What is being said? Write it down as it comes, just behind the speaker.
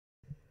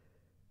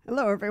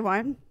Hello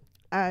everyone.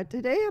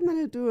 Today I'm going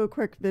to do a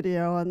quick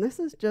video, and this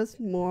is just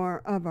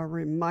more of a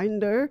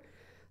reminder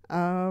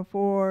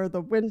for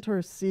the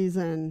winter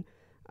season.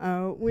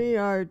 We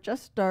are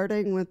just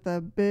starting with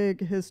the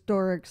big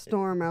historic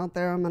storm out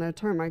there. I'm going to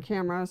turn my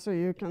camera so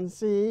you can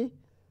see.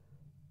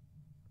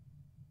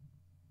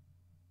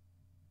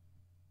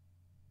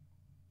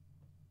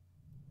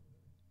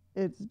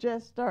 It's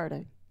just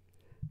starting.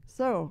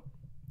 So,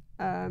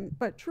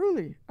 but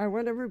truly, I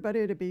want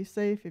everybody to be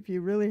safe. If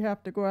you really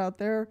have to go out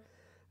there,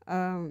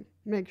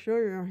 make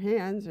sure your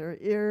hands, your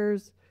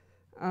ears,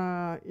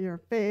 your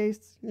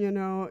face,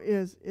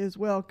 is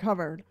well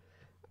covered.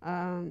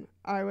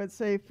 I would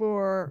say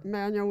for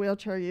manual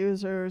wheelchair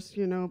users,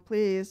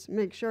 please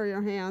make sure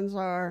your hands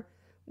are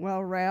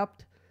well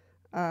wrapped.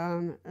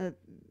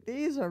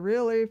 These are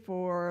really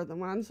for the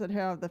ones that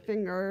have the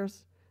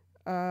fingers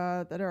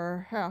that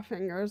are half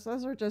fingers.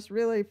 Those are just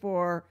really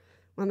for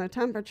when the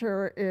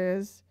temperature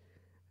is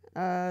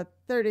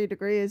 30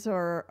 degrees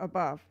or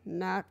above.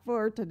 Not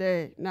for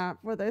today,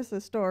 not for this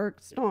historic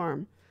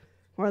storm.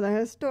 For the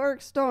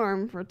historic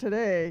storm for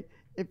today,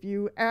 if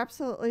you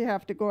absolutely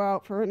have to go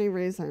out for any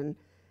reason,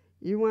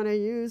 you want to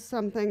use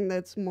something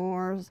that's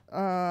more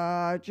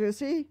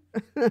juicy.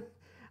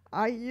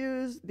 I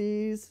use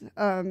these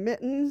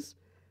mittens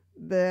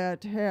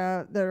that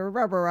are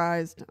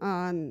rubberized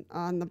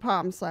on the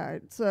palm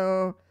side.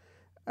 So,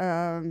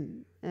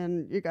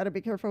 and you got to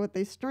be careful with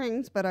these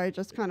strings, but I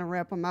just kind of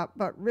wrap them up.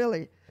 But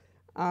really,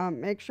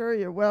 make sure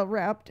you're well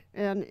wrapped.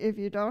 And if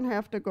you don't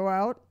have to go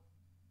out,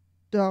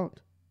 don't.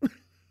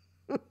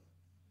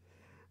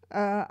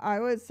 I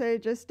would say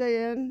just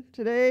stay in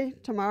today,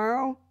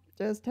 tomorrow.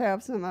 Just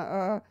have some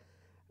a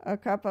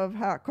cup of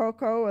hot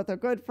cocoa with a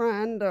good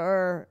friend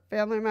or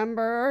family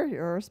member,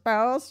 your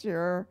spouse,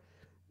 your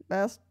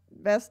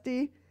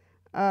bestie.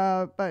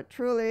 But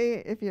truly,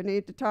 if you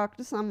need to talk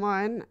to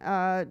someone,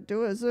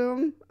 do a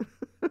Zoom.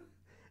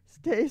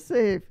 Stay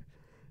safe.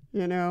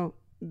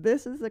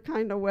 This is the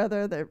kind of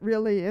weather that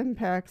really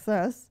impacts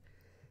us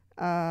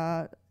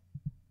to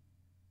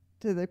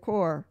the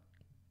core.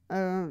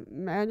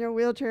 Manual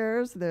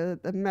wheelchairs,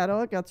 the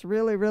metal gets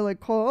really, really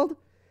cold,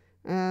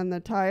 and the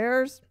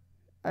tires,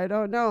 I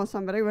don't know.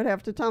 Somebody would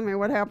have to tell me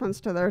what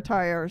happens to their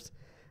tires.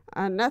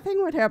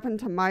 Nothing would happen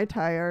to my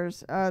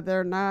tires.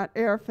 They're not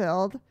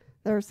air-filled.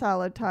 They're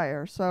solid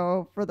tires.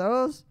 So for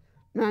those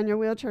manual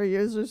wheelchair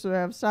users who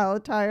have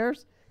solid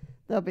tires,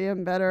 they'll be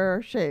in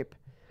better shape.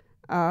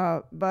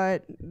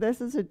 But this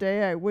is a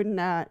day I would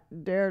not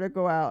dare to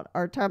go out.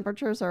 Our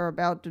temperatures are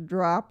about to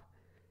drop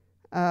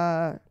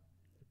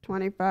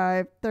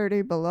 25,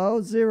 30,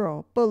 below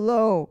zero.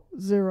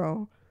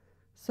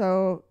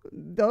 So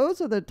those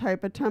are the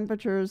type of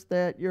temperatures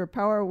that your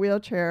power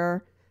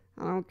wheelchair,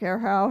 I don't care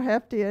how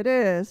hefty it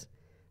is,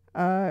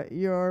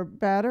 your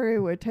battery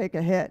would take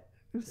a hit.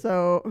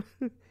 So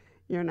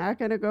you're not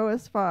going to go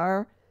as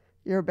far.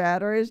 Your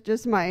batteries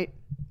just might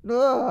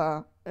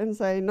and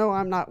say, no,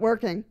 I'm not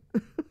working.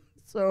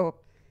 So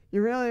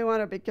you really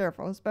want to be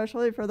careful,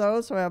 especially for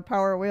those who have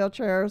power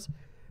wheelchairs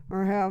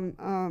or have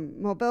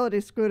mobility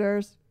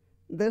scooters.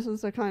 This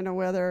is the kind of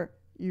weather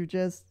you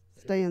just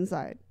stay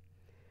inside.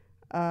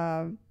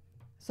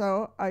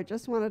 So I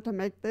just wanted to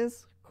make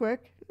this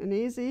quick and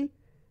easy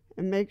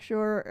and make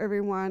sure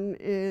everyone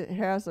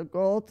has a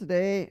goal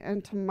today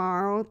and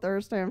tomorrow,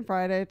 Thursday and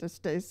Friday, to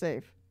stay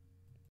safe.